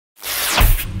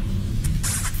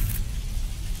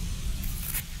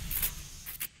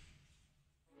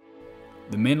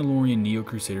The Mandalorian Neo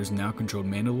Crusaders now controlled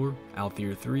Mandalore,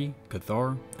 Althea 3,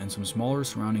 Cathar, and some smaller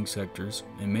surrounding sectors,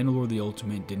 and Mandalore the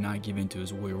Ultimate did not give in to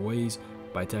his warrior ways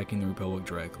by attacking the Republic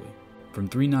directly. From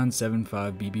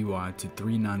 3975 BBY to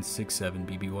 3967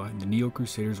 BBY, the Neo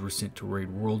Crusaders were sent to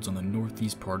raid worlds on the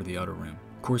northeast part of the Outer Rim.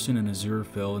 Coruscant and Azure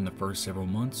fell in the first several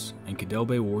months, and Cadel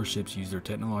Bay warships used their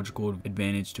technological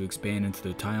advantage to expand into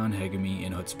the Tyon hegemony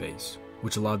in Hutt space,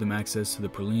 which allowed them access to the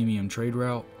Prelimium trade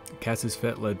route. Cassis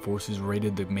Fett-led forces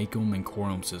raided the Makum and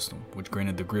Corum system, which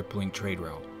granted the Griplink trade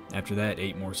route. After that,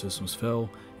 8 more systems fell,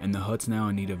 and the Hutts, now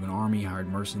in need of an army, hired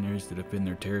mercenaries to defend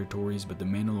their territories, but the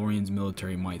Mandalorians'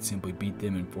 military might simply beat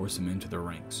them and force them into their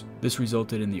ranks. This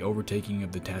resulted in the overtaking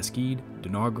of the Taskid,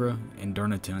 Denagra, and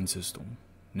Darnatan system.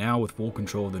 Now, with full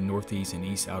control of the northeast and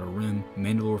east outer rim,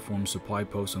 Mandalore formed supply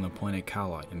posts on the planet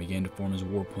Kalite and began to form his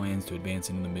war plans to advance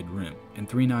into the mid-rim. In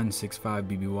 3965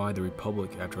 BBY, the Republic,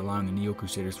 after allowing the Neo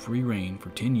Crusaders free reign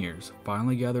for 10 years,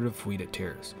 finally gathered a fleet at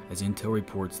Terrace, as intel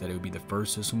reports that it would be the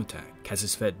first system attack.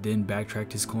 Cassis Fett then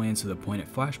backtracked his clans to the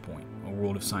planet Flashpoint, a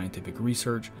world of scientific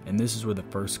research, and this is where the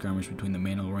first skirmish between the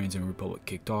Mandalorians and Republic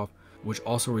kicked off, which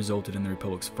also resulted in the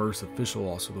Republic's first official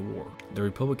loss of the war. The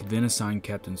Republic then assigned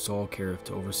Captain Saul Cariff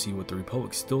to oversee what the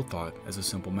Republic still thought as a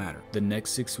simple matter. The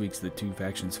next 6 weeks the two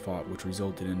factions fought, which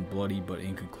resulted in bloody but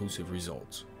inconclusive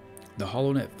results. The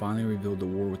HoloNet finally revealed the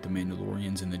war with the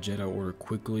Mandalorians, and the Jedi Order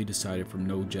quickly decided for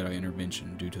no Jedi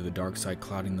intervention due to the dark side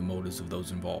clouding the motives of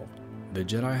those involved. The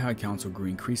Jedi High Council grew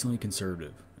increasingly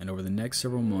conservative, and over the next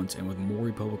several months, and with more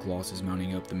Republic losses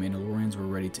mounting up, the Mandalorians were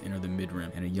ready to enter the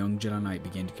mid-rim, and a young Jedi Knight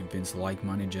began to convince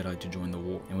like-minded Jedi to join the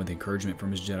war. And with encouragement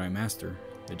from his Jedi Master,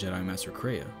 the Jedi Master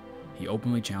Kreia, he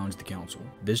openly challenged the Council.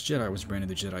 This Jedi was branded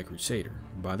the Jedi Crusader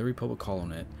by the Republic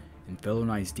HoloNet, and fellow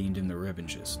Knights deemed him the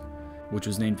Revanchist, which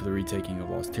was named for the retaking of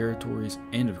lost territories,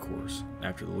 and of course,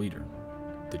 after the leader,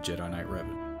 the Jedi Knight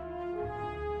Revan.